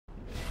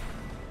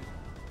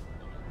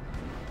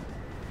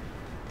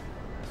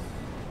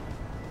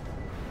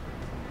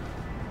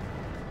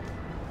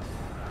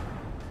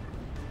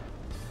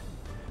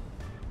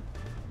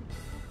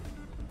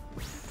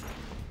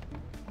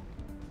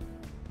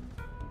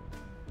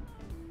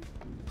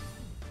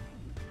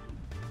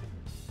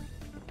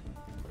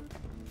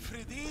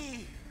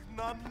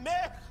na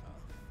mecha.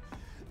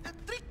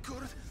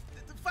 Trikur,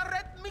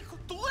 faret mich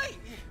tui.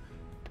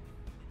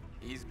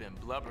 He's been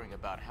blubbering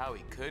about how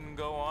he couldn't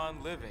go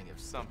on living if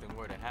something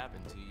were to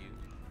happen to you.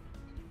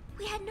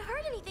 We hadn't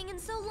heard anything in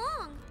so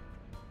long.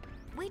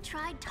 We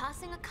tried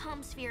tossing a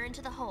COMMSphere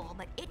into the hole,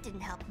 but it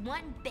didn't help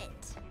one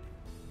bit.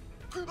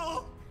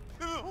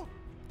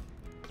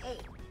 Hey,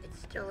 it's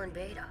still in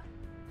beta.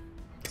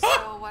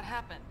 So what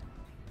happened?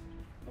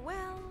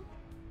 Well...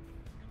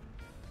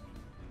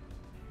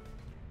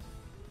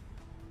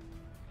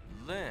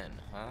 Lynn,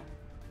 huh?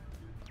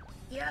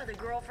 Yeah, the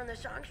girl from the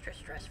songstress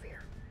dress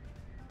sphere.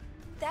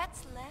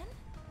 That's Len?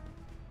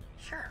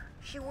 Sure,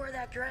 she wore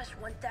that dress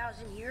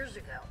 1,000 years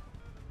ago.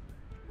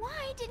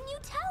 Why didn't you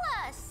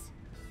tell us?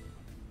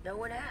 No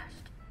one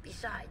asked.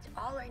 Besides,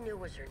 all I knew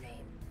was her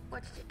name.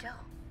 What's to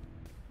tell?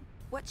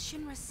 What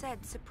Shinra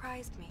said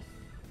surprised me,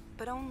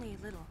 but only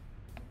a little.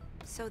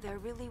 So there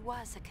really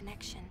was a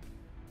connection.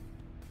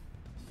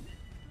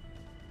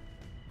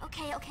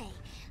 Okay.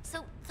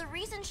 So the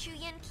reason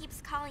Shuyin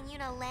keeps calling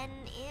Yuna Len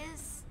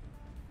is...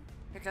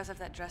 Because of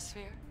that dress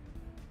sphere?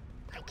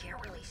 I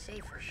can't really say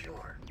for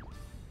sure.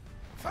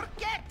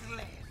 Forget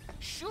Len.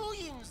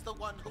 Shuyin's the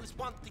one who's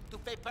wanting to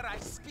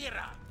vaporize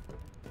Spira.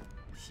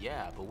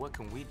 Yeah, but what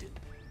can we do?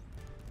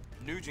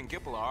 Nuge and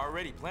Gipple are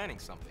already planning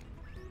something.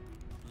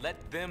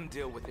 Let them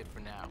deal with it for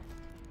now.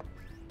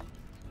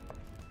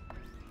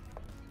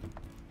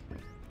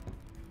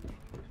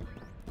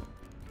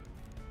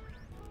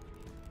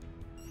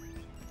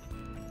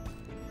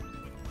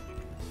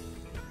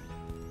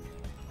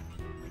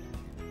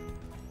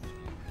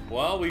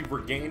 Well, we've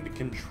regained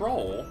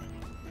control,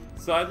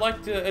 so I'd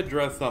like to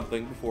address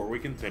something before we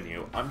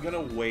continue. I'm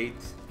gonna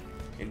wait,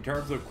 in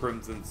terms of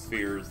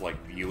COMMSpheres, like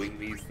viewing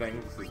these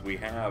things, because we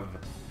have...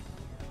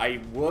 I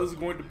was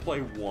going to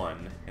play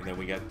 1, and then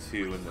we got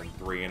 2, and then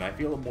 3, and I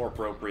feel it more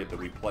appropriate that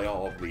we play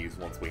all of these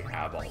once we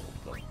have all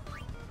of them.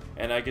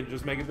 And I can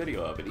just make a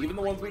video of it, even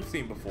the ones we've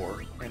seen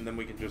before, and then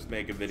we can just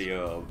make a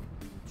video of,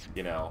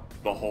 you know,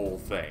 the whole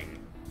thing.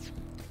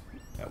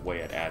 That way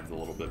it adds a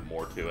little bit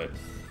more to it.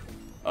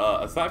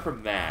 Aside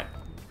from that,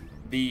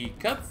 the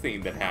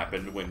cutscene that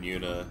happened when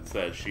Yuna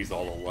says she's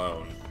all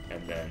alone,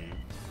 and then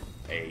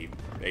a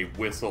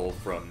whistle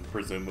from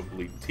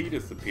presumably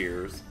Tidus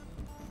appears,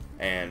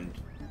 and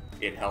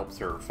it helps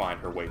her find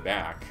her way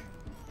back.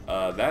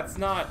 That's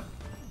not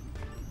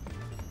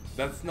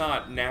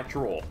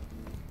natural.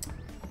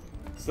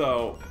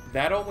 So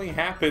that only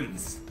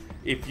happens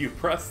if you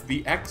press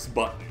the X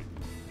button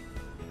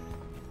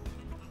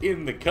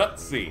in the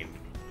cutscene.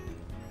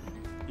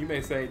 You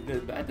may say,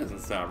 that doesn't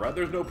sound right.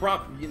 There's no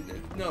problem.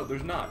 No,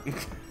 there's not.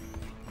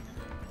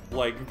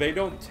 Like, they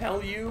don't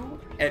tell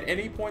you at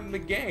any point in the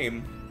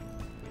game.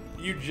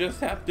 You just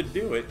have to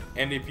do it.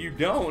 And if you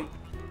don't,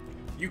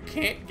 you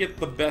can't get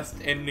the best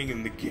ending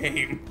in the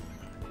game.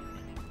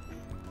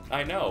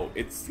 I know,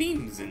 it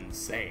seems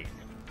insane.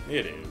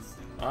 It is.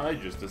 I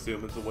just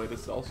assume it's a way to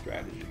sell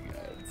strategy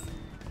guides.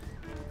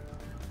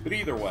 But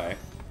either way,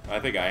 I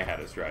think I had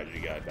a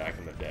strategy guide back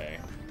in the day.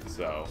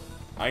 So,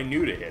 I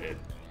knew to hit it.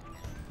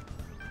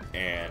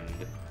 And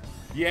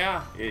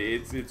yeah,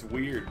 it's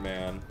weird,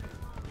 man.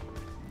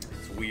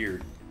 It's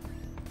weird.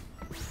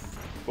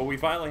 But we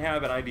finally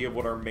have an idea of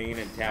what our main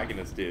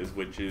antagonist is,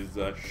 which is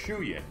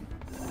Shuyin.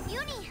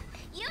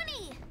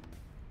 Uni!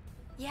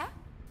 Yeah?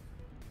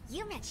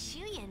 You met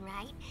Shuyin,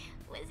 right?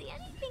 Was he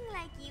anything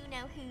like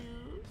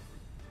you-know-who?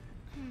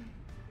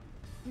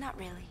 Not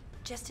really.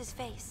 Just his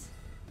face.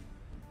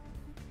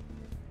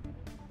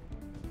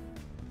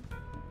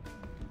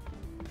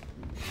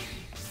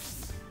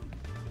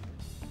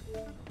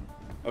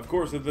 Of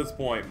course, at this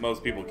point,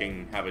 most people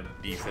can have a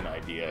decent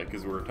idea,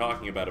 because we were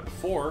talking about it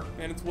before,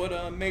 and it's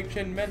what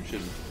Mei-Chin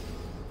mentioned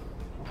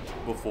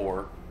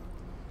before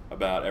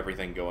about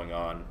everything going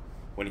on,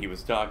 when he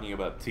was talking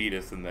about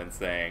Tidus and then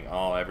saying,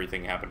 oh,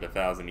 everything happened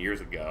 1,000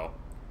 years ago.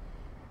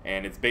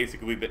 And it's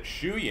basically that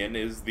Shuyin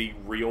is the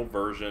real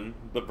version,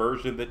 the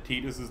version that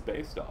Tidus is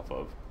based off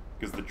of.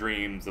 Because the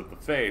dreams of the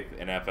faith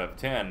in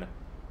FF10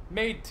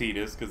 made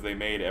Tidus, because they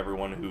made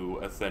everyone who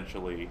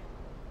essentially...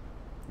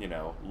 you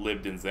know,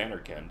 lived in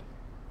Xanarkand.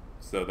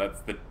 So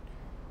that's the...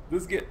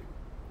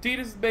 Tidus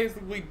is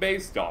basically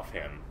based off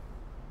him.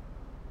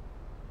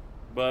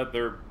 But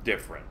they're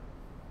different.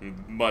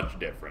 Much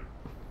different.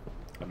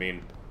 I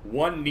mean,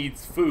 one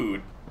needs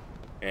food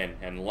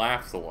and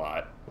laughs a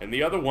lot, and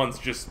the other one's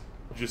just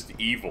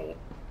evil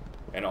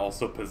and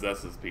also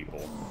possesses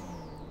people.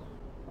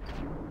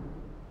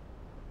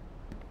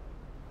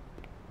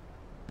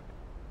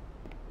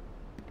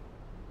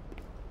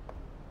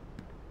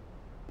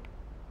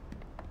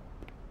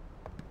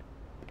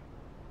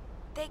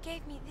 They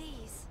gave me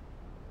these.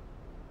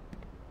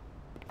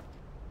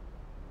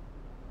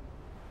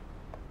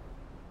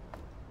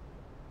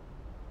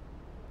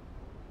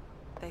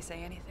 They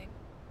say anything?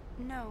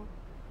 No.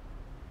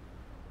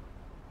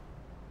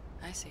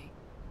 I see.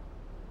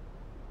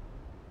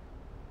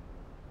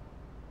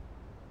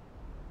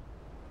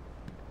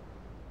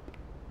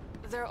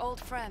 They're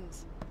old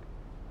friends.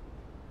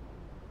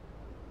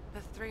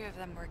 The three of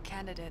them were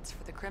candidates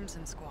for the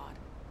Crimson Squad,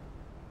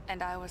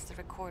 and I was the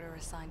recorder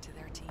assigned to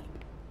their team.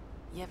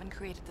 Yevon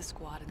created the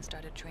squad and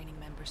started training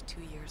members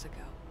 2 years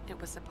ago. It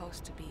was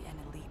supposed to be an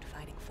elite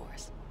fighting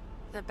force.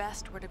 The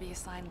best were to be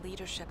assigned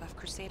leadership of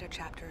Crusader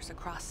chapters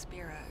across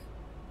Spira,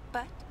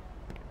 but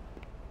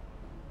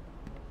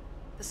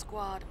the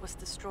squad was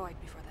destroyed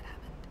before that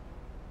happened.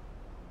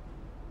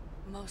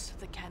 Most of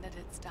the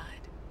candidates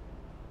died.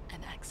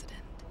 An accident.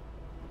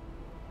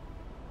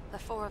 The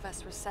four of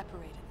us were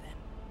separated then.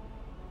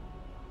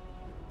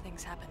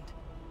 Things happened.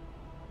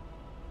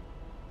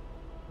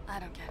 I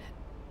don't get it.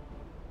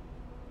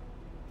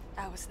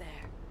 I was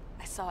there.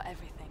 I saw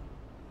everything.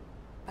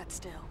 But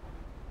still,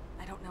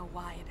 I don't know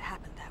why it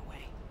happened that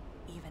way,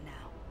 even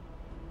now.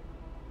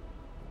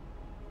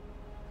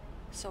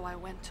 So I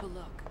went to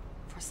look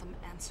for some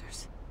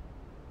answers.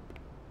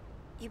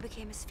 You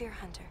became a sphere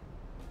hunter.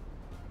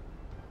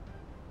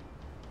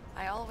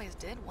 I always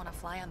did want to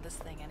fly on this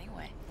thing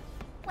anyway.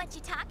 What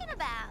you talking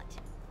about?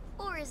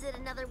 Or is it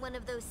another one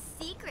of those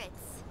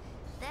secrets?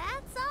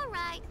 That's all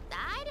right.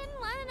 I didn't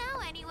want to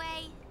know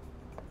anyway.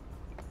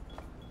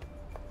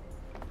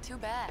 Too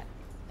bad.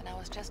 And I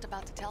was just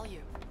about to tell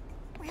you.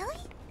 Really?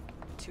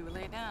 Too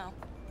late now.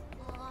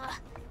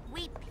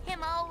 We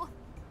Pimmo.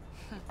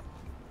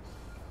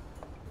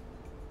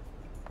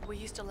 We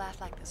used to laugh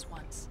like this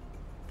once.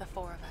 The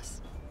four of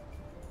us.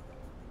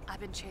 I've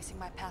been chasing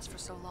my past for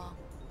so long.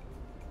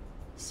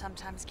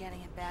 Sometimes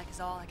getting it back is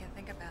all I can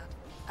think about.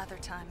 Other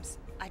times,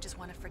 I just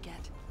want to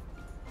forget.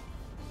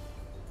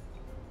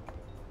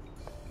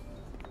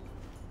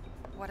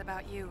 What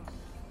about you?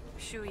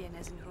 Shuyin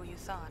isn't who you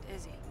thought,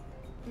 is he?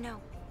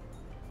 No.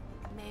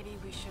 Maybe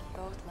we should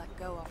both let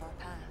go of our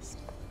past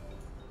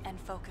and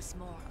focus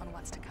more on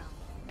what's to come.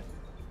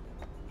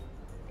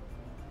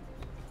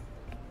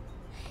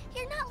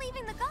 You're not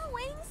leaving the Gull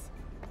Wings.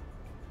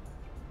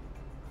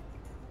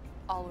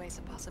 Always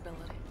a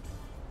possibility.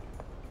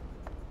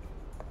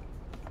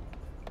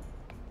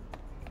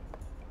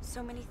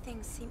 So many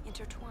things seem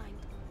intertwined,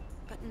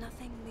 but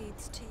nothing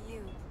leads to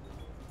you.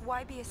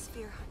 Why be a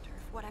sphere hunter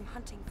if what I'm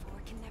hunting for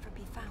can never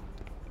be found?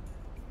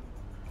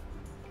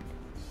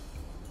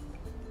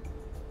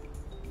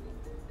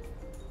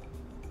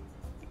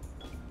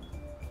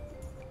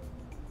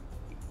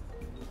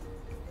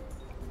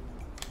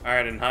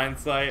 Alright, in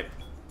hindsight,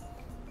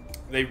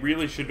 they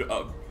really should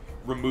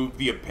remove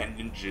the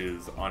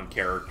appendages on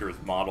characters'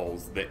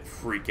 models that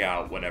freak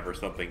out whenever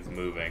something's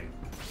moving.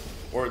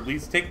 Or at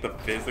least take the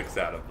physics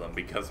out of them,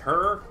 because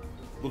her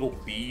little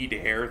bead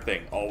hair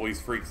thing always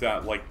freaks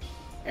out. Like,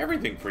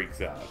 everything freaks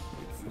out.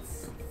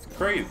 It's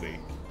crazy.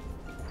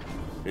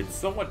 It's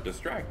somewhat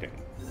distracting.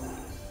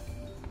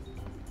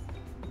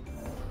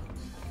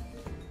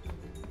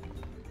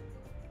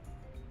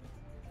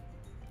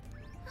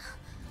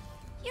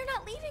 You're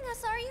not leaving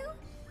us, are you?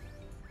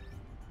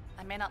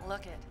 I may not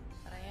look it,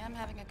 but I am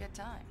having a good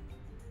time.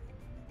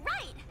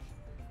 Right.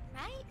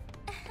 Right?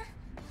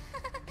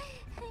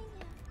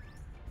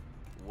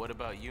 What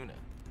about Yuna?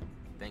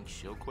 Think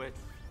she'll quit?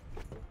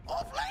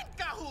 Offline,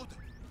 Kahoot!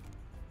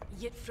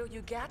 Yet fru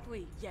you gat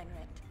we,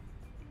 Yenret.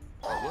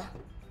 What?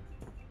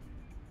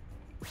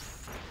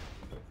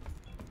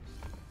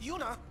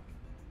 Yuna,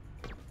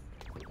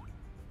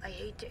 I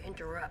hate to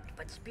interrupt,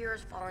 but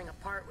Spira's falling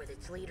apart with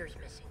its leaders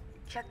missing.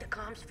 Check the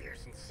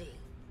COMMSpheres and see.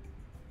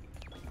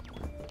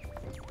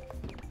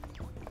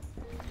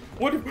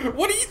 What do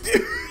you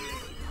do?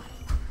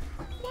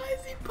 Why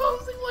is he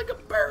posing like a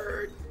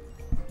bird?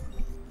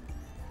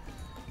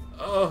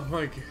 Oh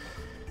my god.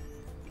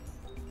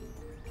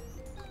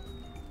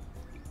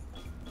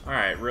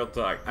 Alright, real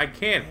talk. I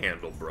can't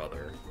handle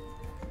brother.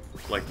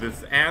 Like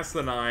this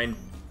asinine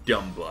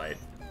dumb butt.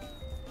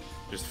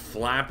 Just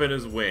flapping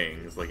his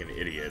wings like an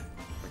idiot.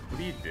 Like, what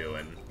are you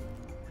doing?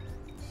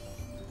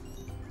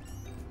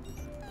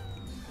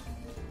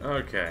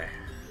 Okay.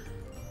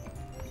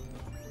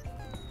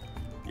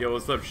 Yo,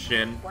 what's up,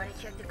 Shin? Want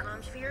to check the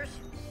COMMSpheres?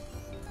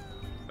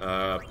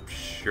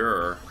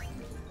 Sure.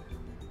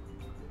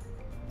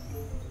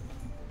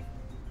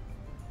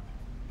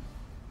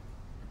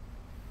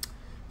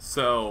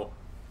 So,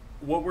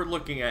 what we're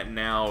looking at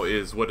now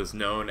is what is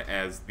known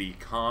as the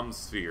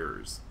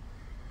COMMSpheres.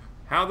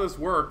 How this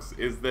works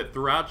is that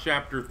throughout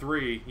Chapter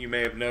 3, you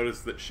may have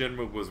noticed that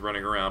Shinra was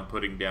running around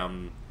putting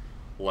down,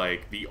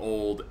 like, the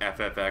old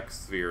FFX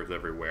spheres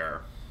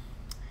everywhere.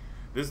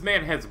 This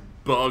man has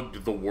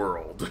bugged the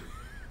world.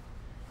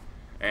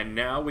 And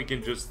now we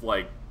can just,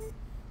 like,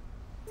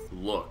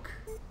 look.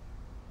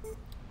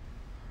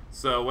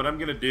 So what I'm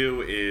going to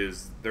do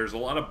is, there's a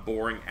lot of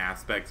boring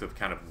aspects of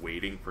kind of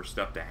waiting for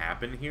stuff to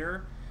happen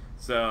here.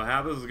 So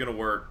how this is going to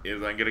work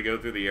is I'm going to go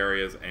through the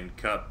areas and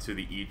cut to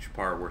each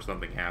part where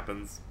something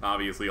happens.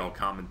 Obviously I'll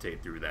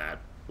commentate through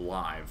that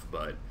live,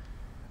 but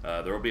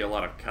there will be a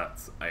lot of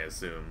cuts, I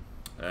assume.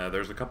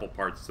 There's a couple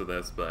parts to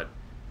this, but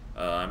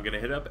I'm going to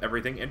hit up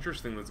everything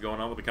interesting that's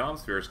going on with the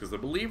COMMSpheres, because I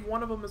believe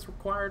one of them is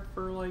required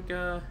for like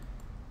a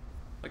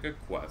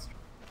quest.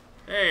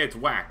 Hey, it's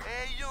Whack.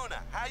 Hey,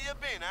 Yuna, how you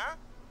been, huh?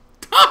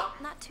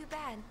 Not too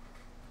bad.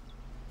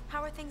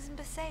 How are things in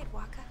Besaid,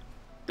 Waka?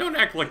 Don't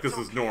act like this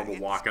It's is okay. normal,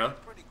 It's Waka. been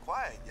pretty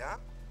quiet, yeah?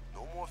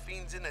 No more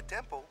fiends in the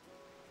temple.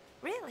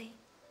 Really?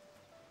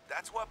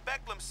 That's what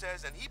Becklem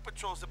says, and he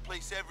patrols the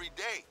place every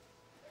day.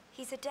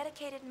 He's a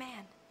dedicated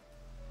man.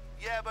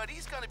 Yeah, but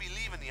he's gonna be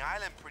leaving the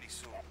island pretty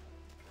soon.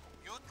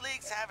 Youth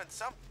League's having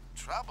some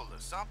trouble or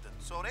something,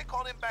 so they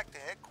called him back to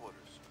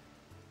headquarters.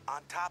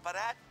 On top of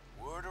that,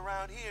 word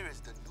around here is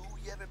the new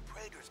Yevon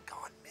Praetor's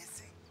gone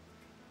missing.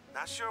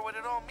 Not sure what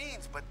it all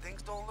means, but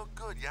things don't look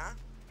good, yeah?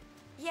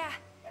 Yeah,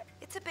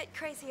 it's a bit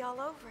crazy all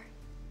over.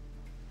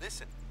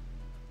 Listen,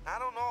 I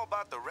don't know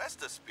about the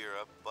rest of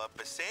Spira, but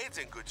Besaid's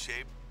in good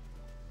shape.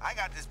 I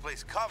got this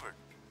place covered.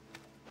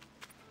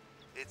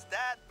 It's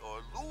that,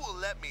 or Lou will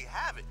let me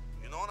have it.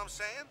 You know what I'm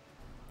saying?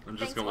 I'm just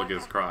Thanks, gonna look at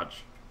his Waka.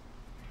 crotch.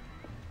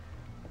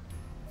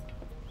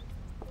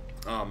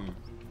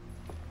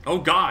 Oh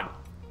god!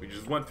 We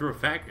just went through a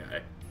fat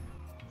guy.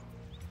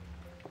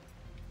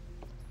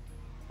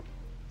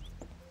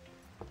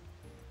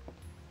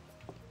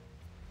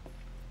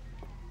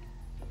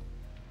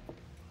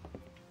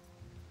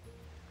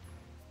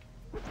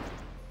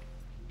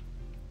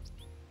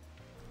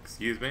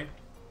 Excuse me?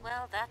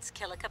 Well, that's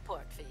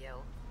Killica-Port for you.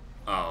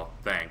 Oh,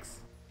 thanks.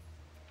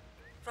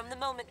 From the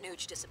moment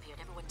Nuge disappeared,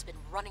 everyone's been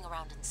running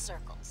around in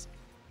circles.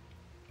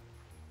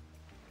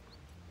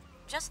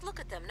 Just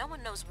look at them. No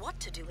one knows what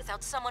to do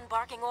without someone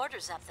barking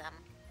orders at them.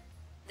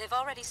 They've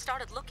already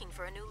started looking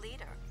for a new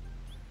leader.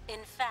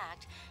 In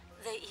fact,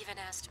 they even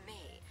asked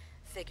me.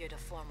 Figured a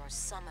former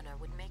summoner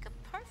would make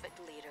a perfect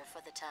leader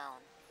for the town.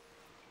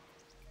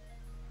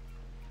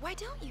 Why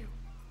don't you?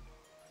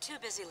 Too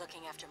busy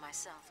looking after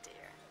myself,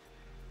 dear.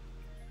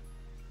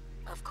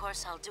 Of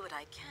course, I'll do what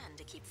I can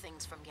to keep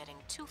things from getting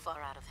too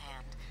far out of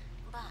hand.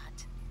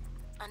 But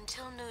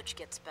until Nuge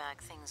gets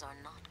back, things are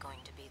not going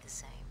to be the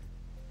same.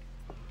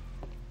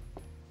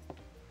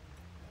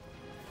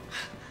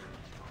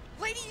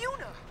 Lady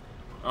Yuna!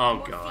 Oh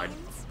More god.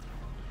 fiends?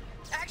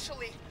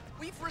 Actually,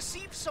 we've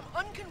received some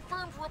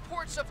unconfirmed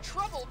reports of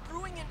trouble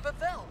brewing in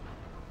Bavel.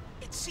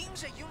 It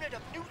seems a unit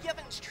of New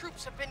Yevon's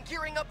troops have been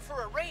gearing up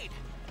for a raid.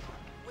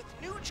 With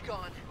Nuge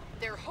gone,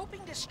 they're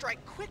hoping to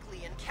strike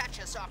quickly and catch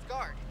us off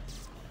guard.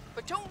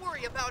 But don't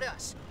worry about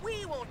us.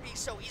 We won't be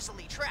so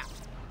easily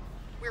trapped.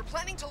 We're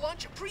planning to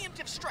launch a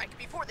preemptive strike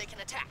before they can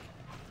attack.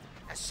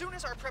 As soon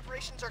as our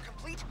preparations are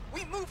complete,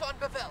 we move on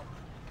Bavel.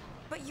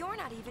 But you're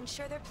not even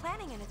sure they're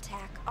planning an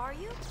attack, are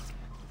you?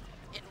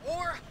 In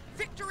war,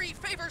 victory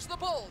favors the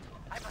bold.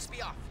 I must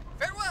be off.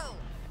 Farewell!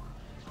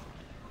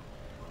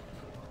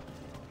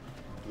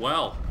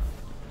 Well.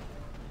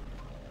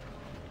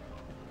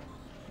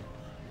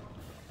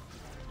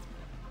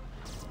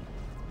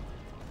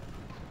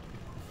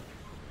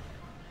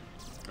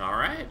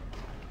 Alright.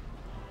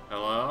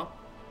 Hello?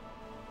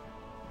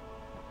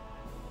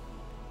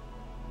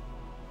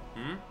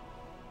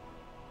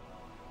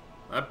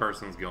 That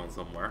person's going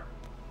somewhere.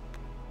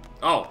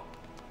 Oh!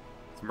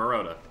 It's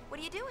Maroda. What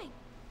are you doing?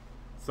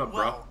 What's up,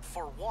 bro? Well,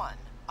 for one,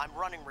 I'm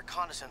running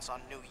reconnaissance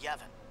on New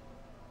Yevon.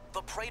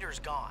 The Praetor's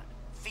gone.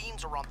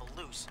 Fiends are on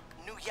the loose.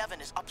 New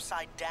Yevon is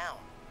upside down.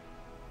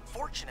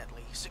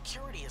 Fortunately,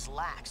 security is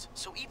lax,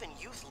 so even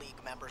Youth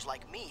League members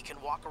like me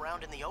can walk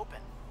around in the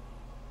open.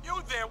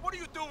 You there, what are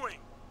you doing?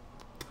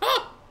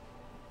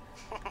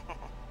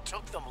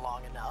 Took them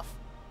long enough.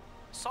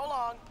 So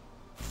long.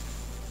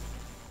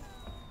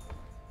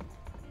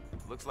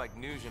 Looks like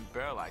Nuge and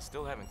Barreleye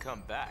still haven't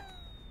come back.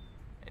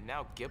 And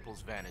now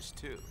Gipple's vanished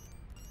too.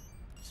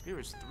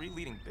 Spirit's 3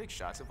 leading big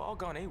shots have all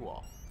gone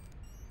AWOL.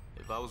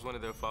 If I was one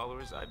of their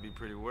followers, I'd be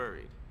pretty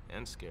worried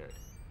and scared.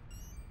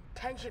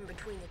 Tension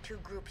between the two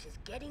groups is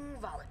getting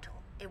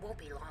volatile. It won't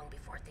be long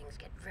before things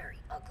get very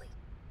ugly.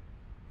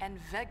 And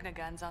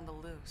Vegnagun's on the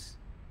loose.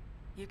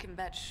 You can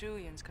bet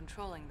Shuyin's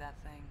controlling that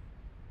thing.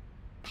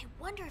 I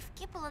wonder if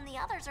Gipple and the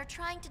others are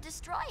trying to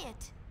destroy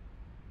it.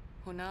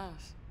 Who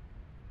knows?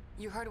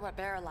 You heard what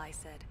Barreleye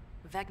said.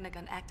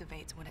 Vegnagun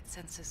activates when it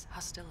senses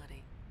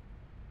hostility.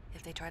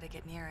 If they try to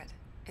get near it,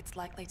 it's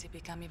likely to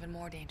become even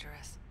more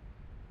dangerous.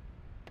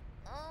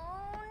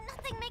 Oh,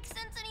 nothing makes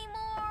sense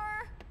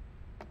anymore.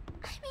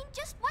 I mean,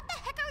 just what the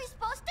heck are we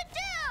supposed to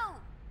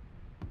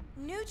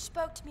do? Nuge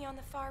spoke to me on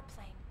the far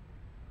plane.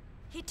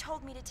 He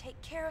told me to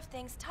take care of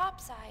things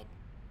topside.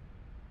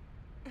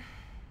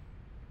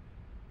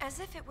 As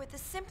if it were the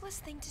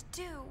simplest thing to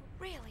do,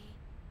 really.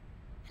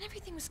 And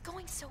everything was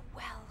going so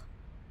well.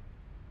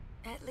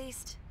 At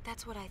least,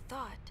 that's what I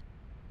thought.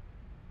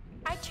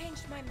 I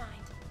changed my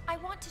mind. I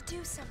want to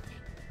do something.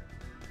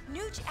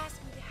 Nuge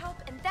asked me to help,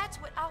 and that's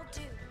what I'll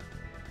do.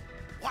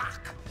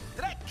 Whack!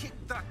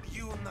 Drekitrak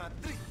Yuna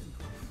Drik.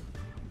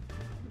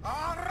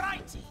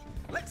 Alrighty,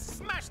 let's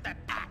smash that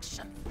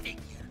action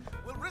figure.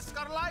 We'll risk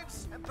our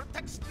lives and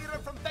protect Spira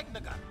from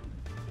Vegnagun.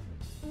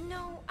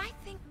 No, I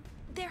think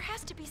there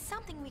has to be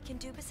something we can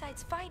do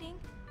besides fighting.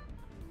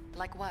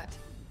 Like what?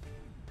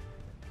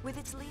 With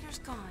its leaders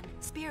gone,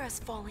 Spira's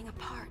falling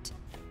apart.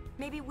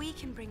 Maybe we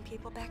can bring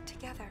people back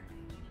together.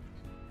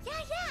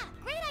 Yeah,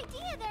 great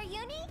idea there,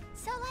 Uni.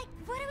 So, like,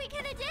 what are we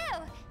gonna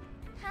do?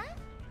 Huh?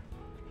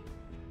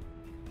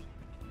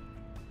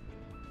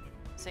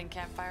 Sing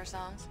campfire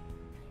songs?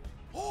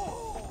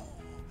 Oh,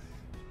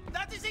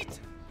 that is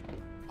it!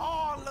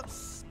 All of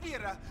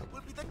Spira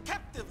will be the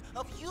captive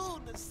of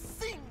Eunice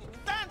singing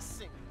and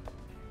dancing.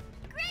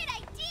 Great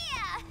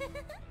idea!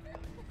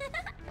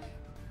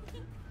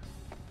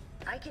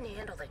 I can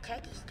handle the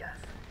techie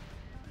stuff.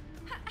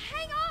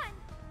 Hang on!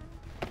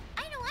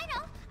 I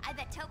know. I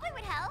bet Togway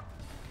would help.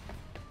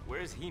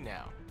 Where's he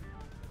now?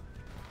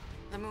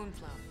 The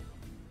Moonflow.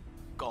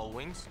 Gull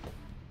wings?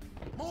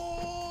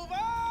 Move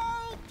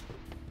out!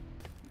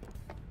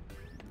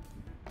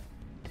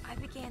 I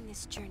began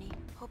this journey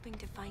hoping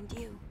to find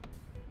you.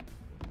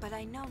 But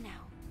I know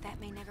now that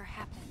may never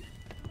happen.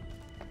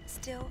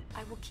 Still,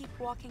 I will keep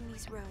walking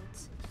these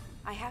roads.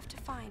 I have to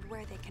find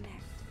where they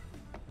connect.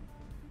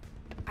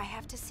 I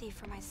have to see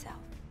for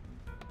myself.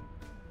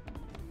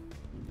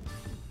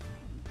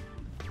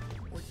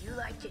 Would you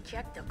like to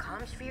check the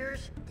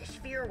COMMSpheres? The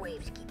sphere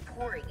waves keep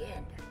pouring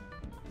in.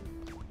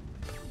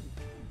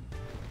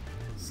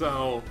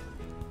 So,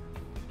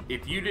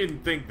 if you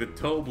didn't think that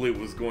Tobley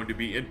was going to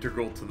be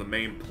integral to the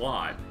main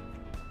plot,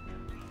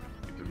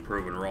 you've been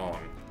proven wrong.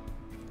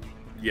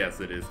 Yes,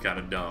 it is kind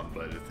of dumb,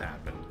 but it's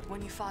happened.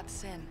 When you fought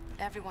Sin,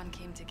 everyone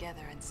came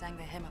together and sang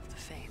the Hymn of the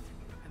Faith,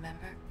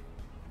 remember?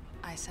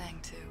 I sang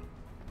too.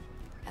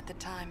 At the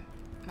time,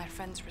 my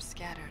friends were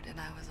scattered and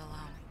I was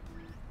alone.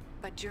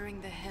 But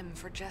during the hymn,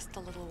 for just a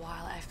little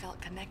while, I felt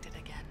connected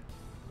again.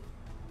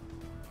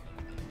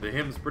 The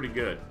hymn's pretty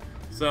good.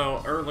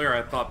 So, earlier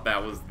I thought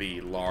that was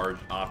the large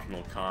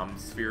optional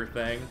COMMSphere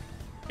thing.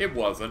 It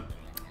wasn't.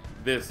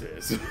 This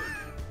is.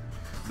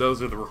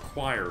 Those are the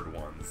required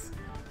ones.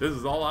 This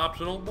is all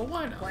optional, but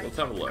why not? Let's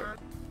have a look.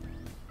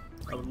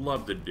 I would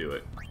love to do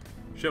it.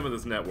 Show me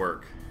this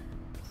network.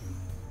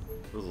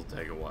 This will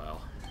take a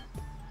while.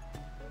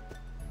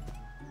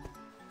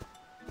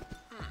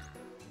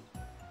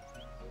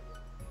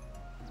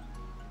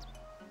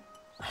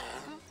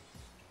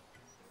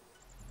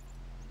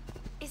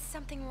 Is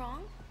something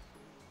wrong?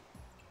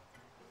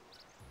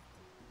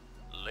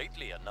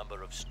 Lately, a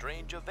number of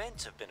strange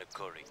events have been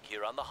occurring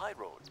here on the high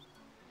road.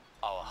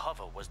 Our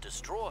hover was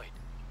destroyed.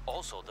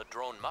 Also, the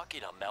drone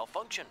Machina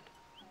malfunctioned.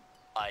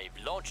 I've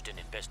launched an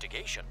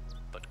investigation,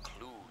 but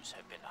clues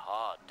have been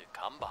hard to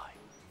come by.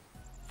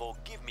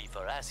 Forgive me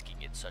for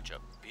asking at such a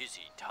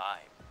busy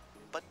time,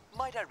 but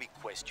might I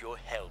request your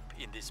help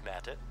in this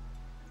matter?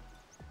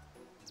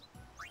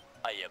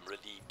 I am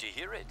relieved to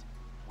hear it.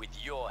 With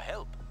your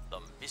help, the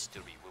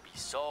mystery will be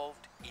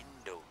solved in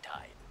no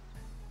time.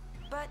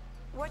 But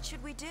what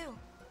should we do?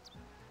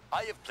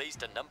 I have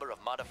placed a number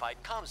of modified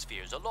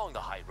COMMSpheres along the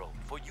high road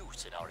for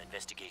use in our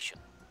investigation.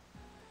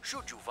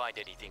 Should you find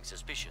anything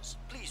suspicious,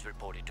 please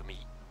report it to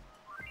me.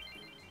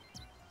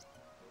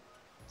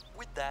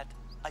 With that,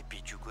 I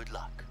bid you good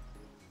luck.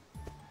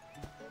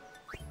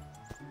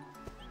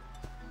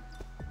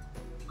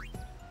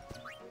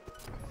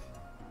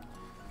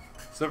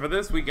 So for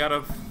this, we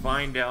gotta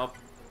find out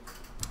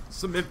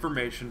some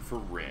information for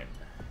Rin.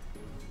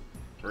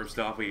 First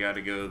off, we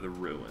gotta go to the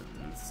ruins.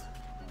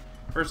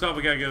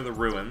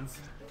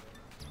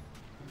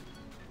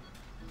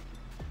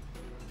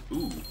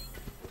 Ooh.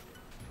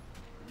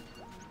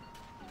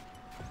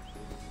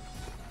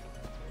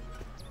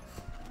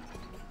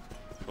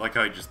 I like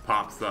how it just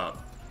pops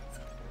up.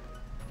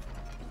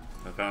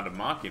 I found a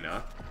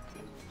Machina.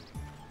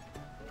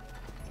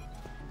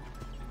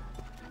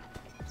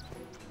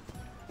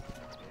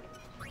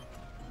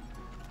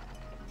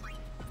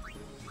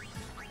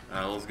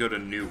 Let's go to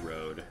New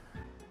Road.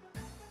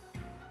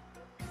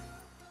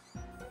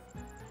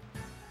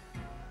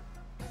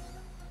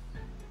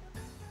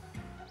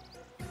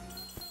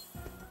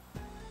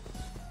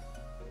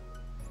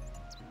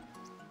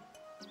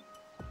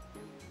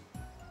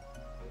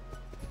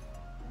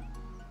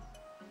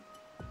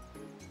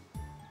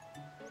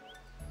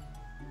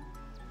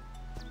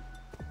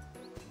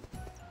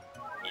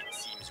 It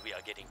seems we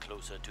are getting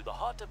closer to the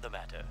heart of the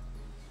matter.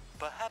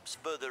 Perhaps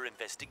further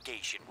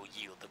investigation will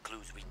yield the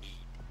clues we need.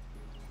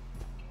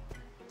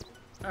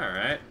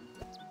 Alright.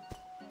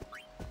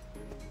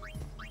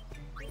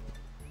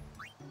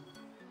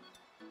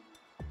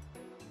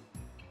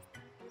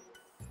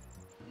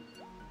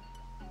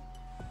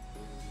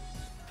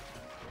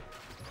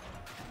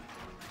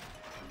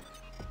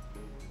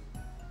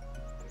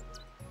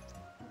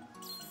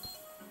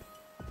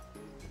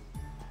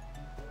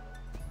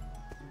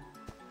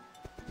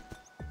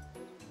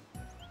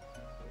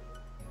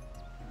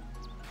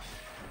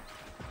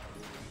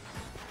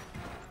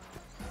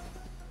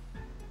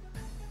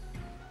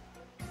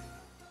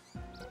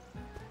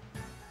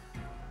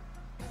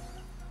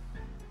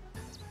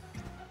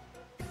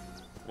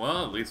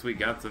 Well, at least we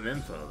got some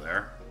info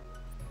there.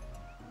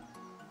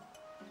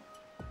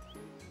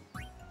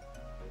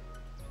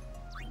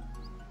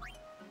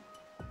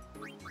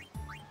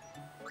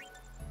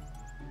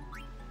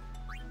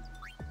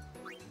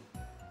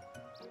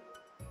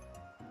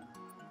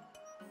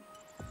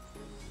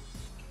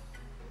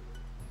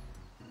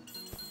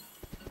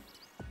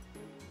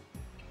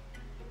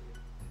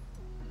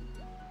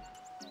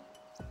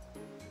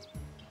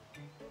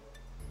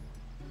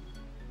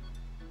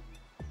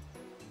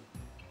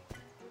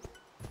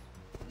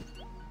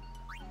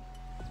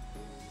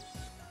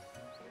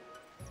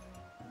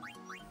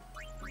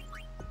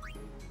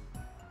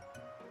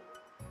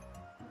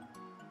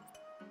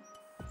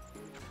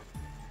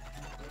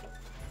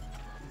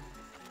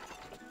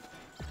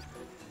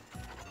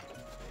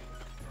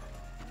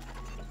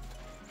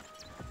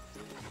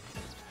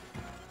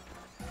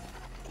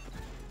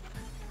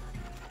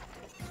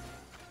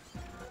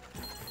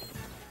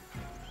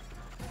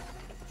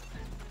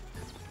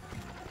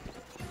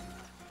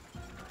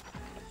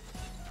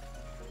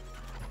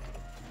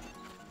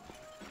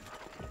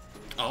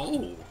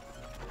 Oh.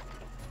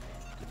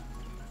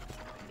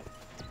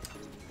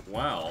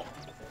 Wow.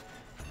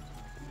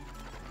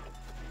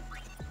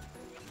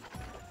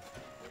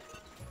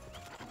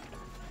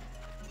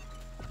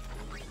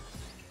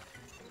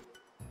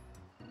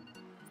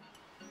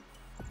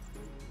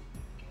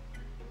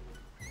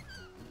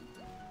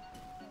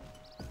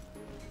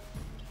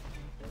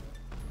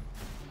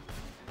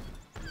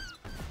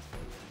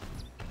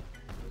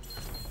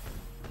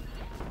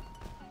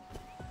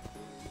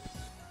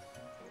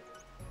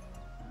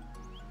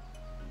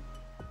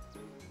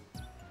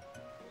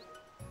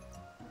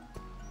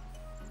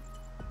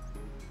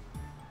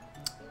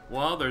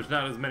 Well, there's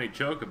not as many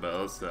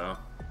chocobos, so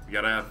you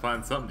gotta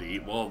find something to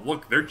eat. Well,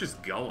 look, they're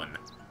just going.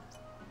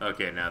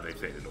 Okay, now they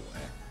faded away.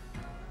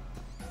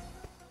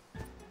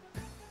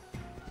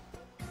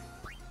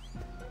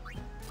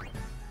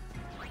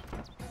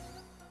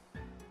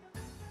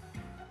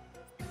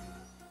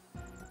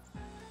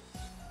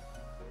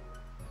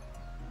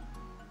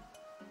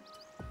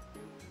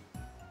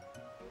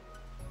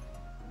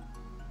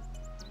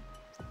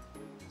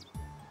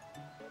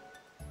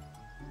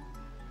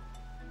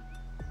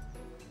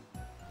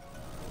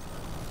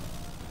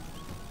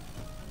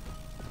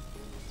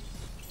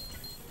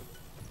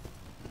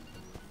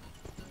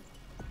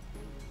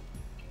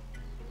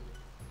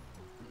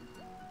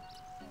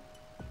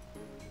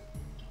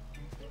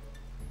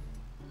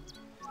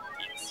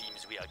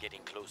 We are getting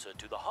closer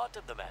to the heart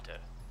of the matter.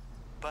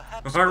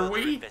 Perhaps Are further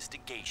we?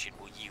 investigation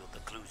will yield the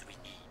clues we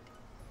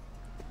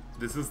need.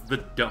 This is the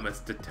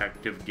dumbest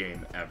detective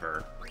game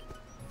ever.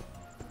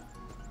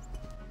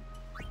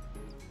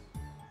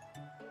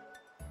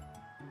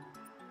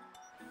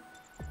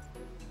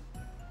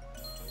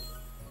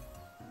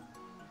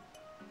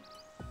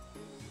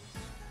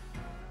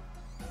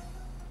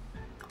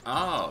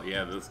 Oh,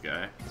 yeah, this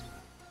guy.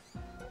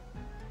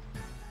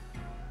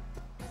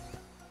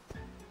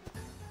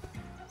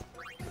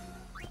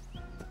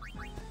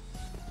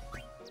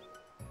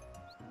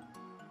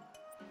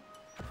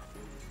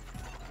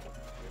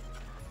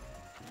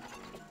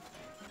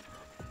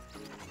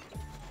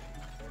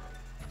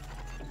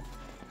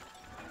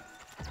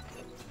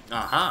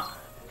 Aha!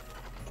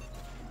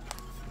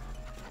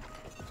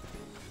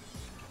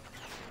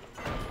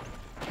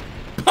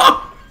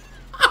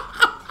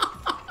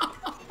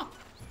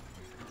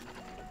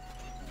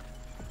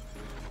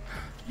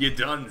 You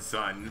done,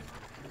 son.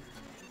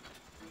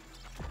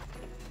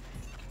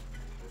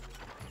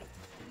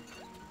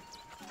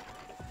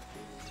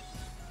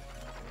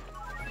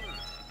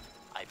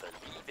 I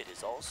believe it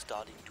is all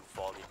starting to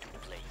fall into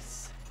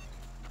place.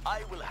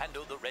 I will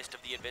handle the rest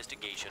of the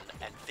investigation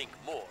and think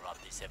more on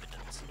this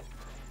evidence.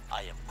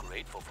 I am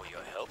grateful for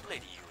your help,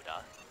 Lady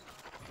Yuna.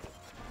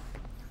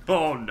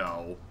 Oh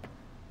no.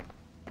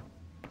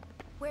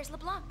 Where's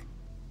LeBlanc?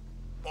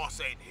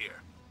 Boss ain't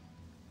here.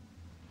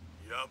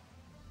 Yup,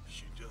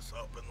 she just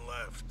up and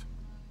left.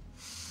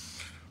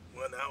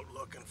 Went out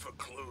looking for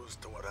clues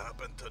to what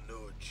happened to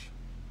Nuge.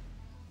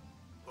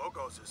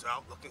 Logos is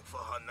out looking for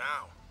her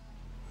now.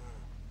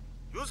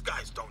 You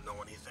guys don't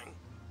know anything,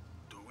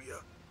 do ya?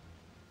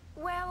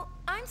 Well,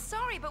 I'm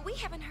sorry, but we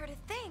haven't heard a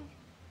thing.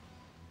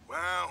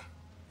 Well,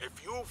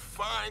 if you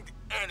find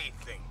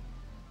anything,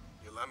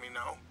 you let me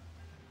know.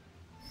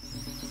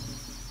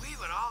 We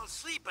were all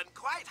sleeping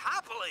quite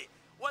happily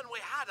when we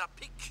had a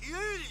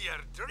peculiar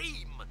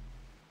dream.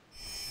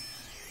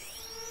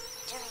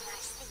 During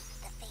our sleep,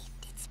 the faith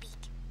did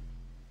speak.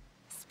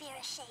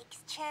 Spira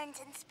shakes, churns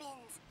and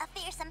spins. A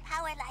fearsome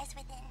power lies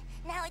within.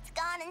 Now it's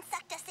gone and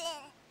sucked us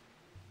in.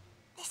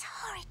 This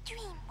horrid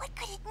dream, what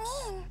could it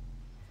mean?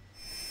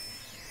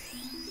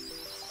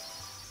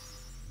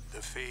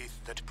 The faith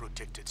that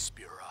protected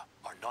Spira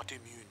are not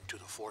immune to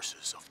the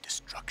forces of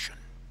destruction.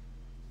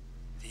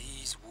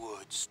 These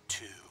woods,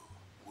 too,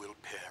 will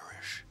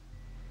perish,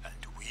 and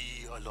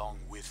we along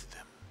with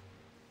them.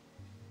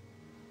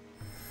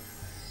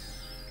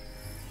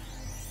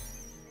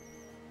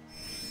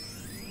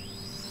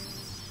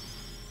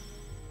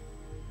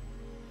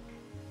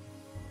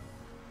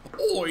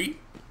 Oi!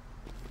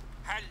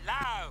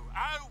 Hello,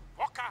 oh,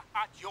 Walker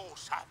at your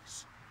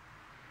service.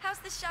 How's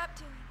the shop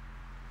doing?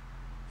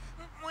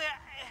 Well,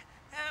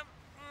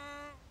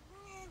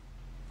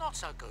 not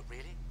so good,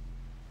 really.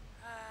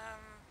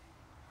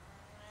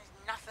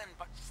 There's nothing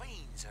but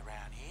fiends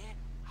around here.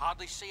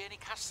 Hardly see any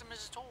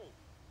customers at all.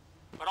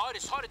 But I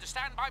decided to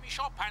stand by me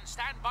shop, and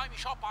stand by me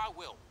shop I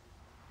will.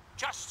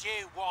 Just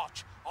you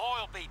watch,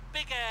 I'll be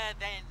bigger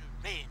than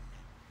Rin.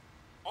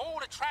 All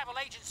the travel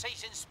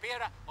agencies in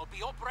Spira will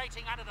be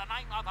operating under the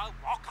name of the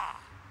Walker.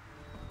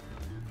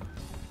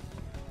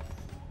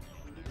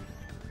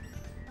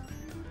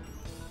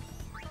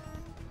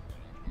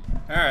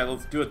 Alright,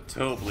 let's do a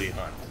Tobley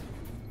hunt.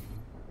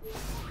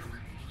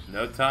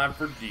 No time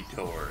for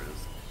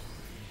detours.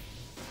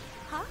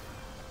 Huh?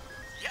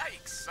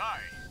 Yikes, sorry.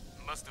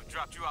 Must have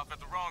dropped you off at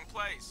the wrong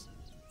place.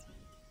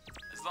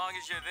 As long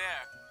as you're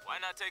there, why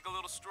not take a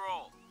little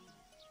stroll?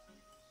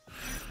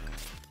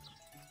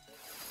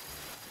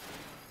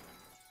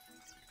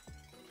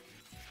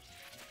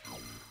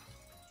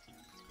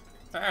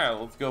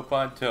 Alright, let's go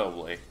find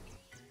Tobley.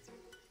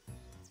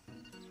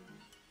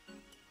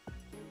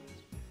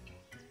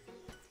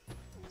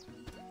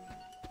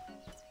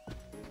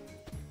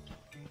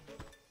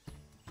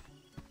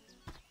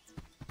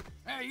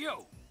 Hey,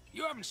 you!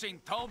 You haven't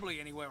seen Tobley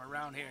anywhere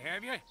around here,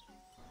 have you?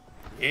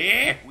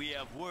 Yeah! We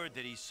have word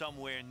that he's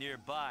somewhere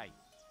nearby.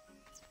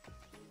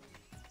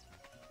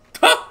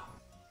 Huh?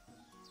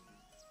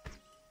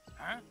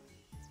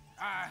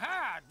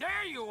 Aha!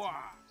 There you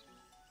are!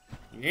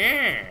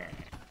 Yeah!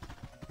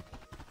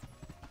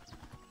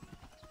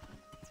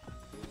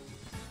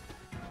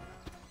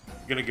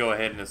 I'm gonna go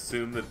ahead and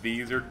assume that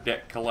these are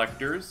debt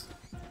collectors.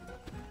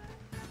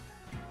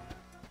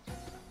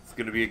 It's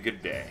gonna be a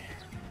good day.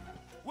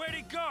 Where'd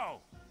he go?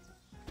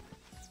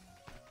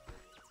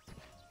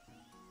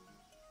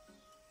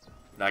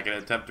 Not gonna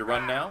attempt to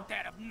run now?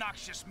 That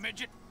obnoxious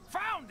midget!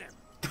 Found him!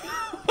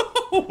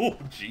 Oh,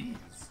 jeez.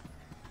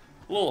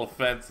 A little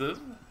offensive.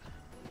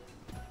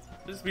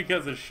 Just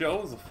because the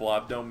show's a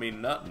flop don't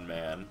mean nothing,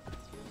 man.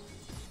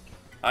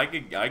 I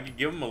could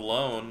give him a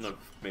loan of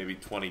maybe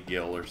 20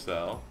 gil or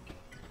so.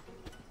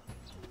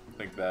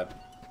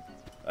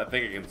 I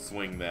think I can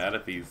swing that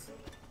if he's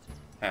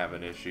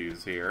having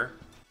issues here.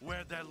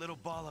 Where'd that little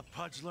ball of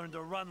pudge learn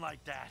to run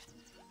like that?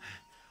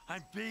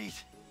 I'm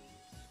beat.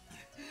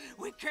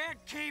 We can't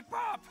keep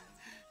up!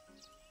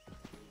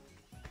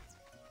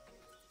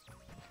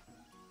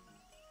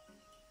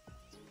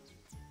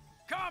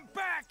 Come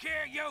back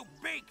here, you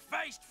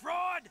beak-faced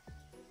fraud!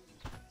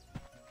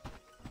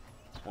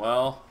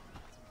 Well,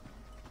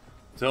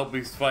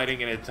 Tobley's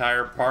fighting an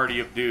entire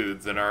party of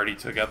dudes and already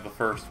took out the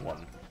first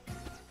one.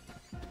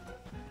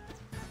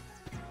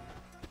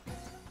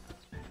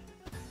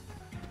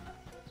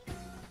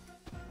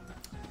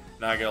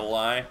 Not gonna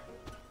lie,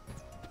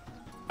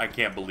 I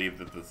can't believe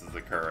that this is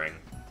occurring.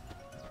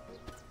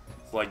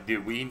 It's like,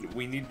 dude,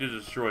 we need to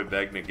destroy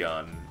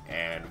Begnagun,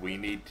 and we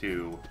need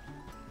to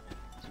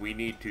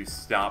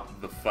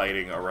stop the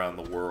fighting around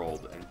the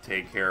world and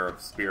take care of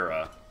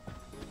Spira.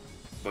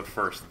 But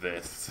first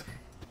this.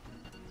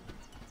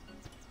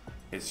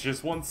 It's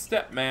just one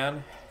step,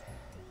 man.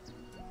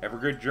 Every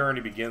good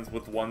journey begins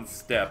with one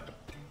step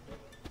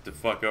to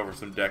fuck over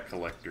some debt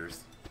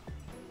collectors.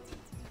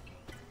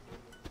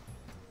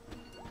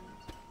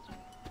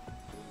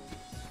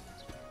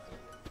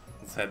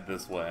 Let's head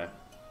this way.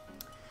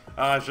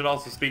 I should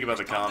also speak about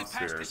the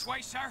COMMSpheres. This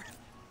way, sir?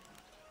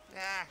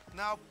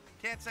 No.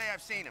 Can't say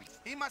I've seen him.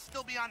 He must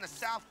still be on the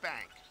south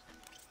bank.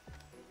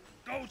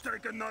 Go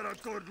take another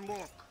good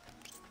look.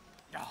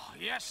 Oh,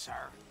 yes,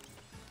 sir.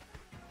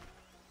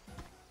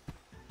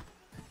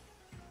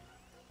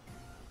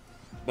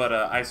 But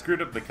I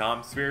screwed up the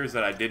COMMSpheres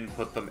and I didn't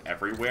put them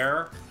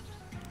everywhere.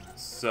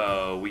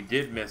 So we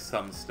did miss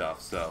some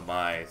stuff, so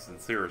my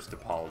sincerest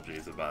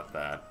apologies about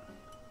that.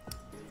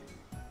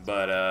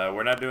 But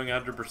we're not doing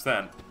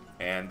 100%,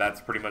 and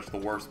that's pretty much the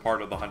worst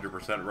part of the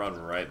 100%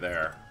 run right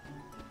there.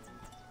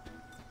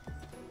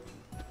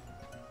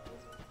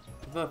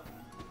 What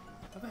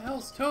the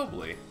hell's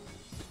Tobley?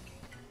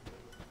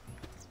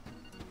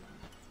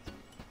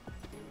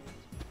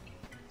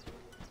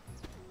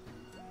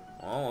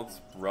 Well,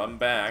 let's run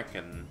back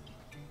and...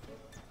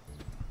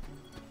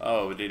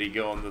 Oh, did he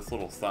go on this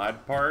little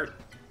side part?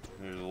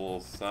 There's a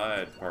little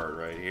side part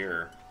right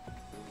here.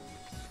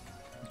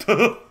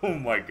 Oh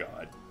my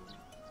god.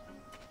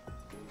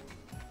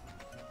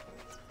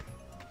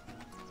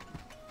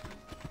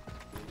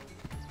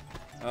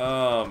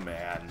 Oh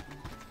man.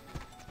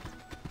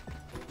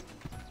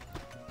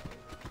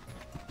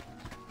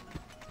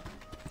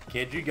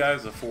 Can't you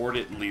guys afford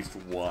at least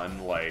one,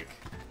 like,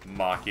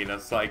 Machina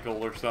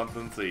cycle or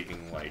something so you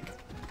can, like,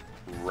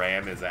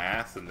 ram his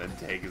ass and then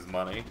take his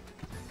money?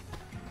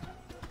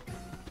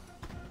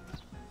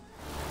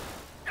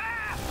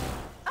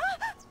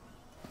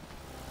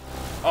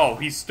 Oh,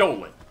 he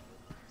stole it.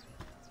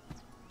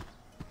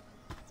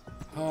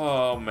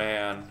 Oh,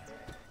 man.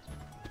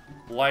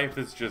 Life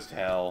is just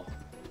hell.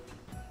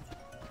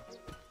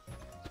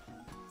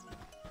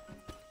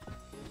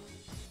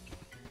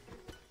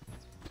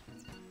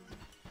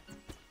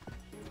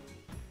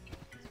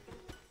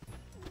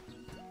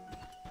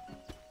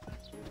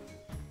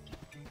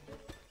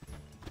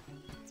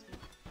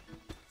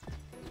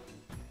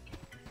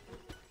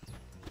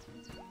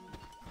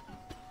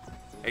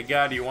 Hey,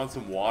 guy, do you want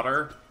some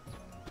water?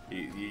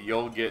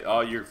 You'll get... Oh,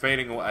 you're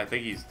fading away. I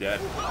think he's dead.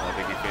 Oh, I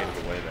think he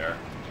faded away there.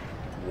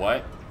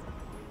 What?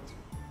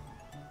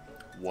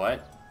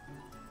 What?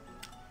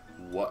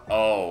 What?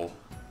 Oh.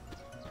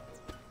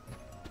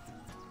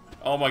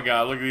 Oh my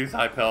god, look at these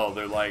Hypello.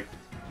 They're like...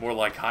 more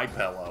like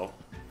Hypello.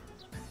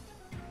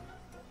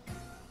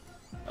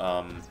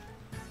 I'm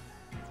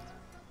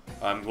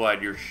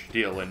glad you're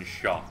still in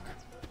shock.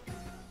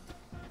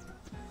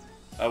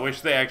 I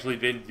wish they actually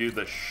didn't do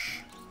the shh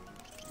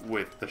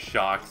with the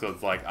shock, so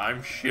it's like,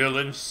 I'm still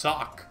in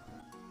shock.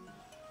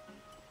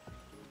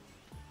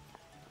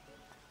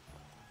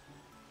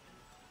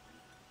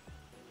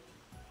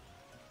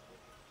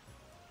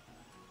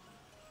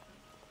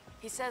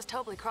 He says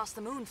Tobley crossed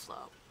the moon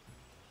flow.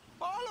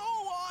 Follow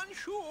on!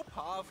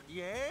 Shupov,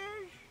 yes?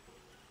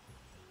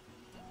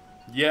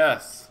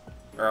 Yes.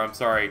 Or, I'm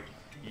sorry.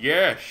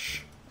 Yes.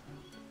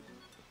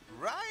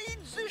 Ride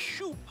the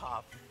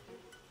Shupov.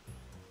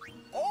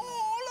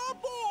 All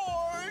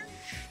aboard!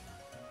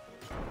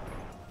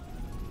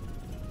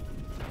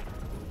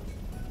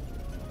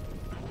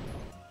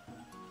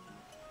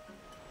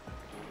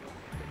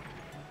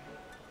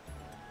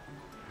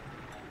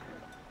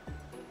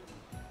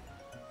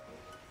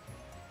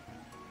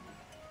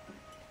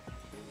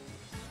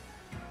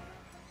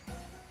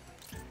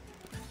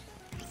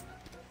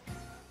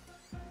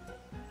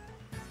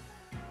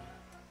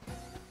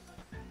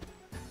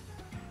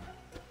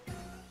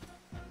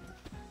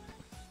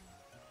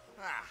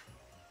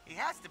 He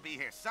has to be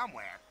here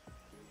somewhere.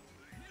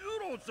 You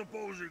don't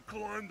suppose he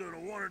climbed into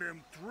one of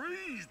them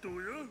trees, do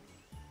you?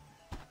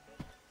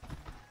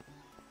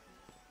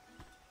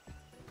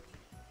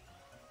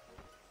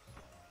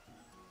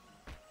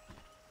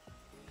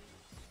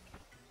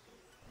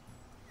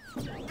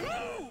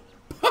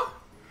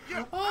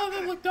 Oh,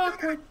 that looked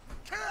awkward.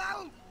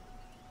 Kill!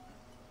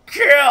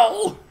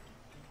 Kill!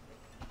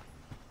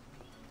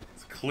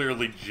 It's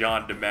clearly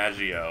John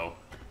DiMaggio.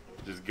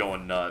 Just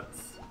going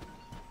nuts.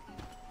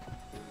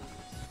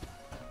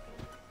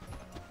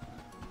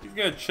 He's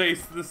gonna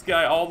chase this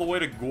guy all the way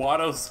to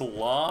Guado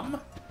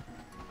Salam?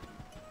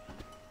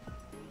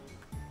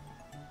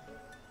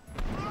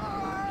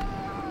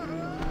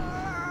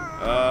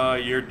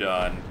 You're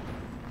done.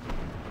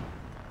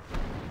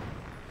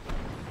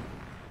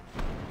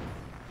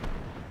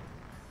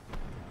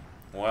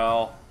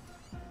 Well,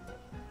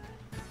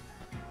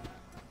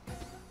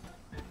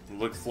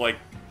 looks like,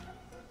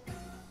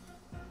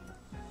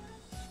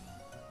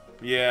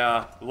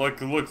 yeah,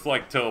 looks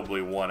like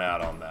Tobley won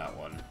out on that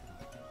one.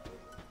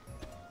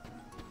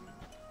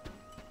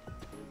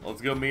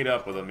 Let's go meet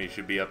up with him. He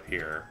should be up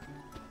here.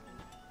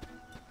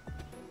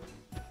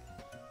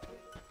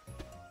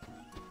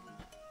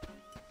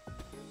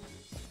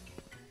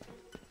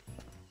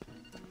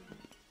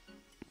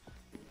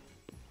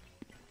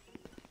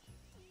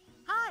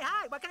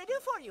 Hi, what can I do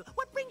for you?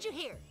 What brings you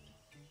here?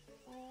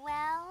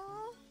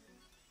 Well...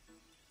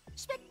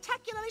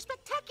 Spectacularly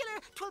spectacular!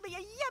 'Twill be a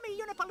yummy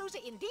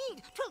Unipalooza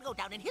indeed. 'Twill go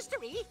down in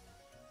history.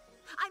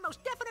 I most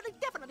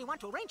definitely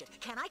want to arrange it.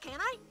 Can I?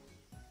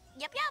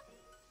 Yep.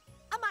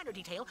 A minor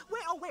detail.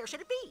 Where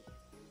should it be?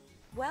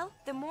 Well,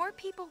 the more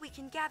people we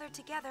can gather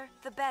together,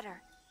 the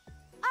better.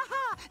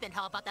 Aha! Then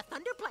how about the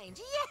Thunder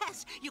Plains?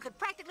 Yes! You could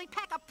practically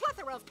pack a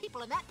plethora of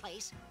people in that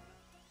place.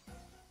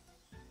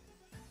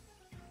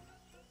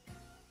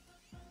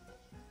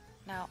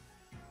 Now,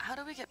 how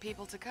do we get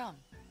people to come?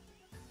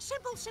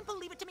 Simple,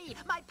 leave it to me.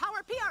 My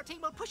power PR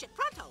team will push it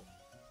pronto.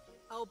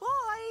 Oh,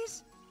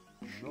 boys!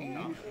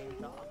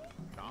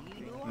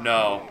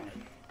 No.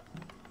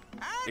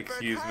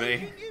 Excuse me.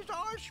 Advertising is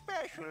our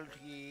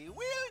specialty.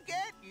 We'll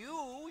get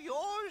you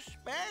your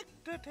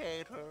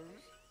spectators.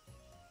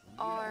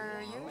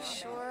 Are you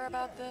sure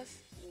about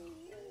this?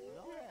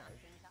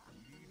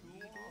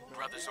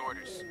 Brother's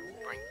orders.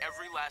 Bring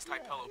every last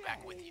Hypello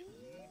back with you.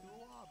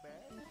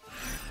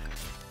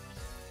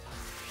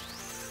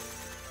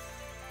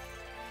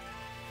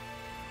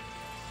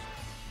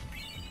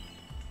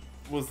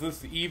 Was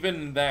this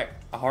even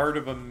that hard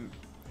of a...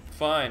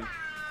 Fine.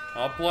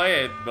 I'll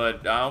play it,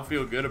 but I don't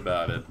feel good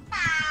about it.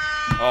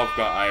 Oh,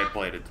 God, I had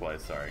played it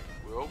twice, sorry.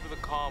 We're over the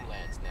calm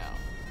lands now.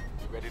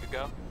 You ready to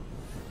go?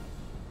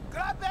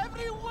 Grab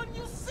everyone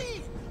you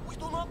see. We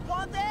do not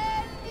want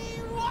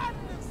anyone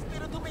in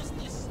spirit to miss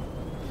this.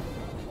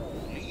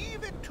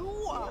 Leave it to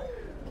us.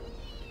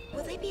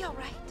 Will they be all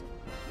right?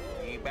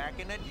 Be back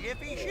in a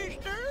jiffy,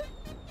 sister.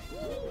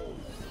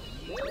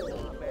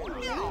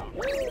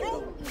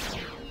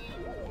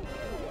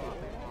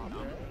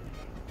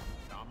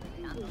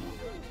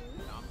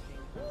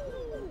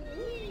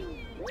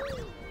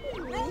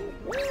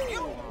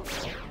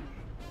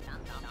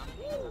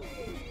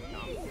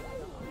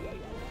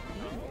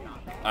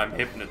 I'm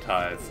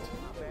hypnotized.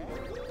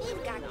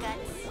 You've got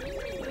guts.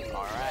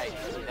 All right,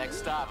 next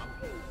stop.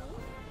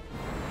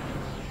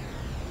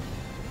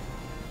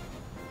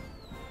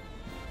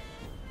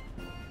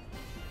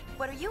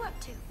 What are you up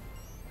to?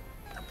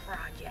 The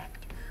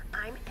project.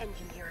 I'm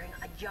engineering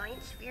a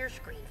giant sphere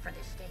screen for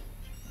the stage.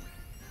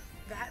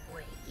 That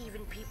way,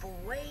 even people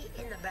way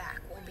in the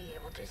back will be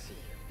able to see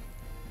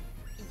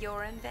you.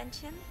 Your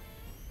invention?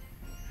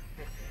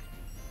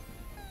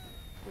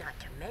 Not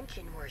to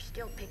mention, we're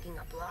still picking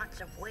up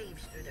lots of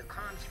waves through the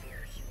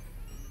COMMSpheres.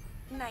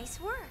 Nice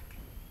work.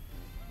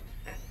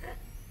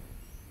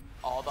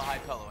 All the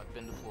Hypello have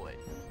been deployed.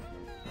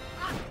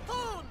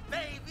 Boom,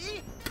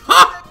 baby! The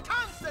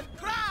constant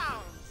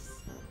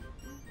grounds!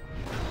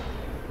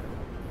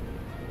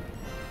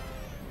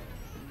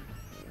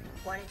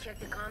 Want to check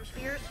the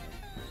COMMSpheres?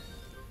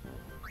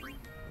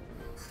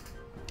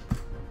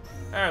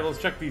 Alright,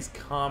 let's check these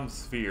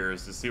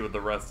COMMSpheres to see what the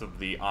rest of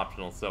the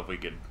optional stuff we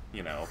could,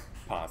 you know,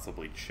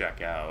 possibly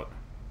check out.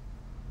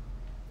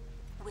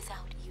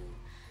 Without you,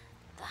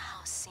 the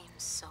house seems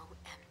so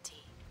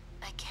empty.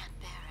 I can't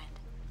bear it.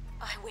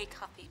 I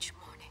wake up each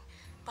morning,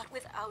 but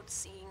without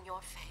seeing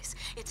your face.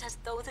 It's as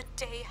though the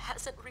day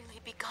hasn't really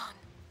begun.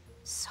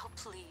 So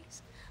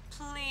please,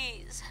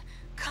 please,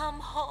 come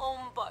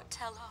home,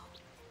 Bartello.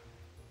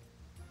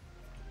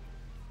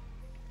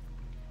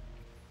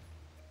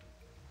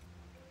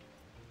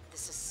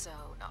 This is so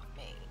not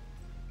me.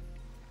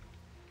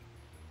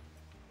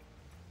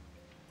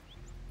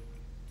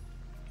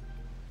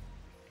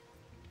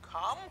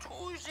 Come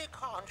to the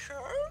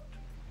concert?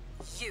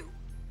 You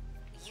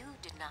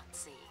did not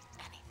see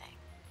anything.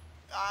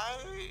 I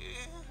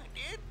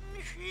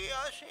didn't see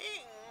a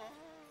thing.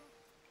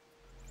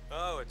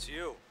 Oh, it's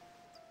you.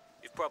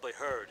 You've probably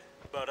heard,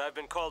 but I've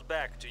been called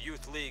back to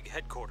Youth League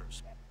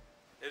headquarters.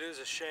 It is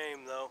a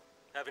shame, though,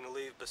 having to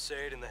leave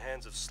Besaid in the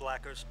hands of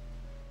slackers.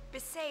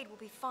 Besaid will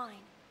be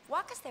fine.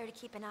 Waka's there to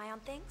keep an eye on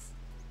things.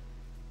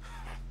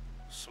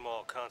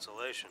 Small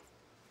consolation.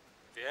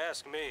 If you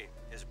ask me,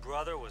 his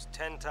brother was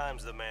 10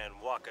 times the man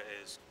Waka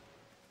is.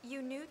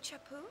 You knew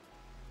Chapu?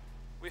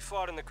 We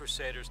fought in the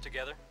Crusaders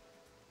together.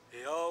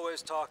 He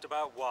always talked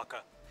about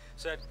Waka.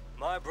 Said,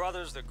 my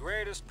brother's the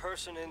greatest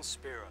person in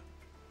Spira.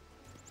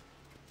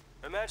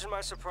 Imagine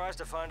my surprise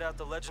to find out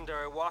the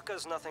legendary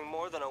Waka's nothing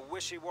more than a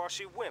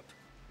wishy-washy wimp.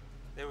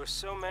 There were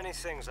so many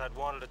things I'd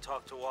wanted to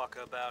talk to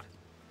Waka about,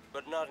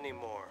 but not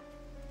anymore.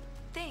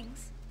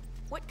 Things?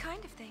 What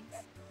kind of things?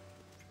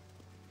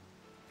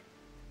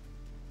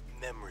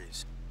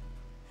 Memories.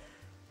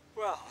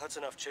 Well, that's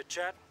enough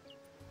chit-chat.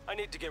 I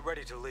need to get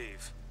ready to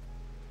leave.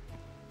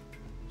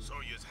 So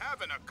you's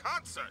having a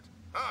concert,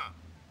 huh?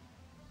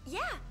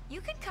 Yeah, you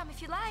can come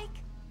if you like.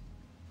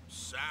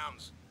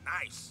 Sounds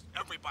nice.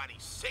 Everybody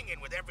singing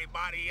with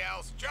everybody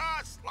else,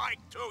 just like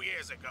 2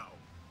 years ago.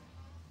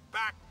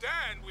 Back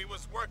then, we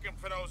was working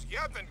for those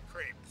Yevon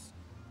creeps.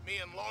 Me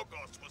and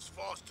Logos was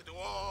forced to do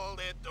all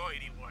their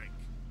dirty work.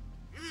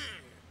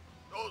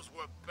 Those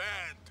were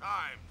bad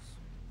times.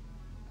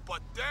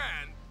 But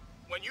then,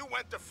 when you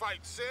went to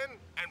fight Sin,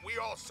 and we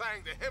all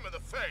sang the Hymn of the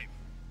Faith,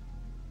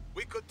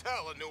 we could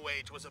tell a new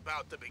age was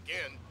about to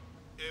begin.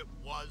 It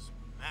was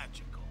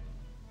magical.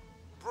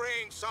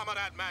 Bring some of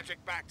that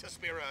magic back to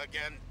Spira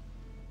again.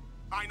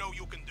 I know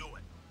you can do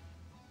it.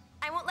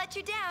 I won't let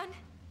you down.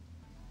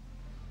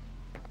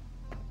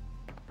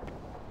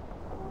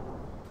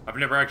 I've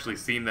never actually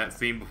seen that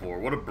scene before.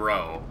 What a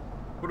bro.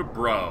 What a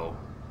bro.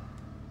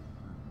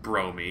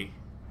 Bromy.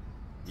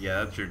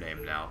 Yeah, that's your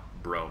name now.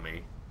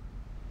 Bromy.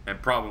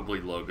 And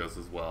probably Logos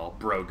as well.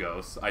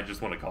 Brogos. I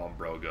just want to call him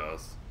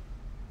Brogos.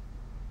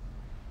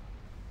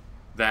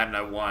 That, and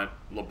I want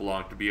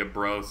LeBlanc to be a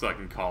bro so I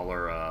can call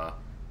her,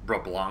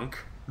 Brablanc.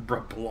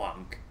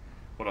 Brablanc.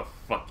 What a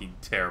fucking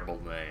terrible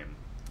name.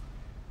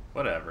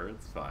 Whatever,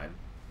 it's fine.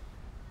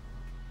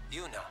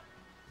 Yuna.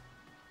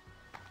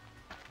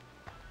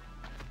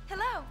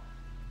 Hello.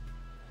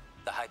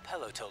 The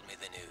Hypello told me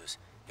the news.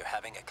 You're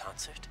having a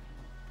concert?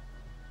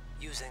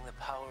 Using the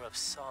power of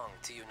song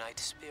to unite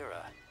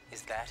Spira.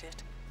 Is that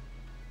it?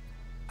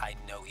 I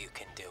know you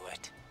can do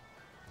it.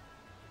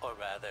 Or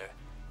rather,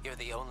 you're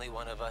the only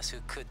one of us who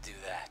could do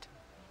that.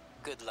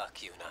 Good luck,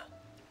 Yuna.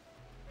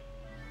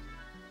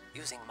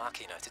 Using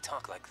Machina to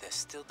talk like this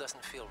still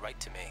doesn't feel right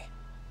to me.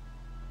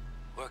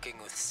 Working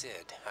with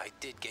Sid, I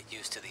did get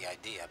used to the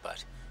idea,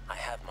 but I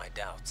have my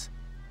doubts.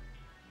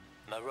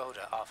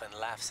 Maroda often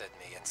laughs at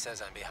me and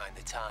says I'm behind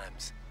the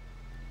times.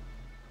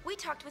 We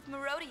talked with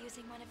Maroda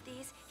using one of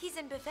these. He's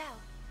in Bevel.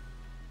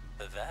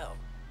 Bevel?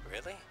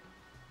 Really?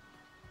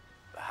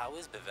 How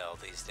is Bevel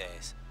these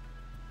days?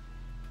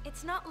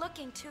 It's not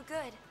looking too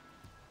good.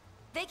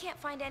 They can't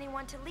find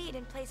anyone to lead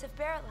in place of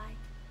Barrelite.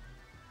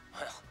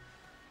 Well,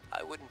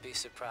 I wouldn't be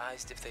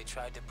surprised if they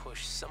tried to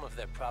push some of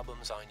their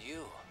problems on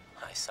you,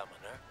 High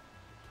Summoner.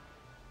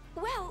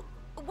 Well,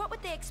 what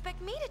would they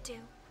expect me to do?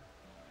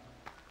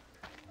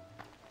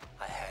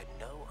 I had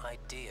no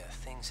idea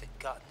things had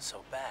gotten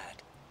so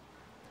bad.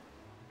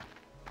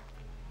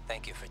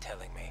 Thank you for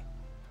telling me.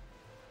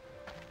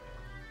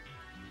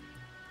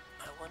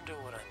 I wonder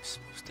what I'm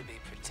supposed to be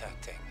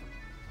protecting.